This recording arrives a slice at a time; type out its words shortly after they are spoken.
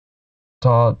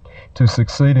taught to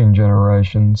succeeding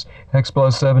generations,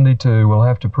 Explo 72 will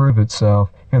have to prove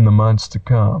itself in the months to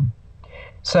come.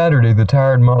 Saturday, the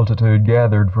tired multitude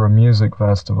gathered for a music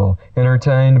festival,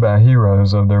 entertained by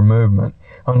heroes of their movement.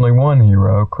 Only one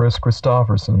hero,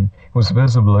 Kristofferson, was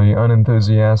visibly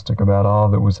unenthusiastic about all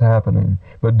that was happening,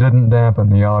 but didn't dampen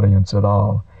the audience at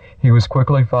all. He was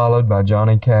quickly followed by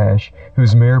Johnny Cash,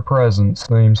 whose mere presence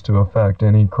seems to affect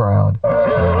any crowd.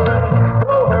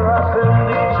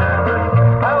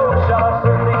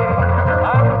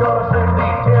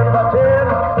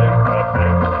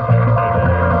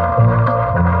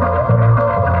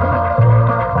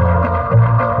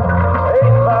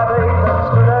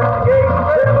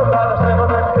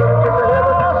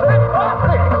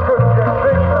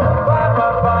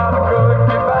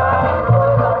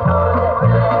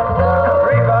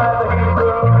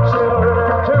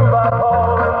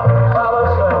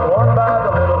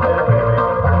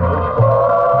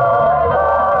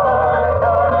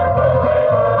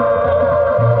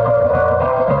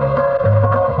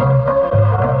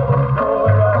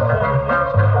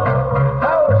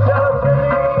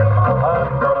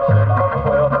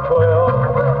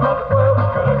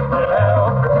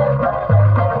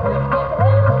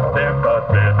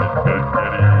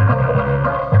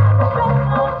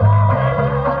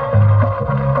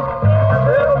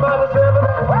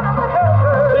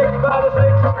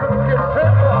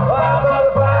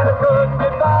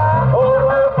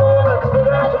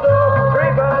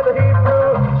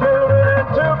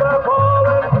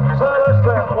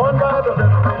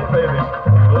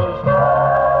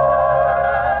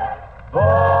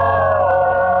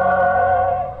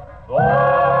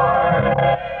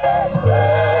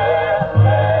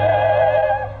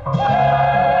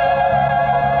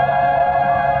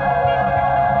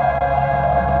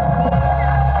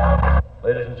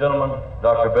 Ladies and gentlemen,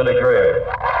 Dr. Billy Gray.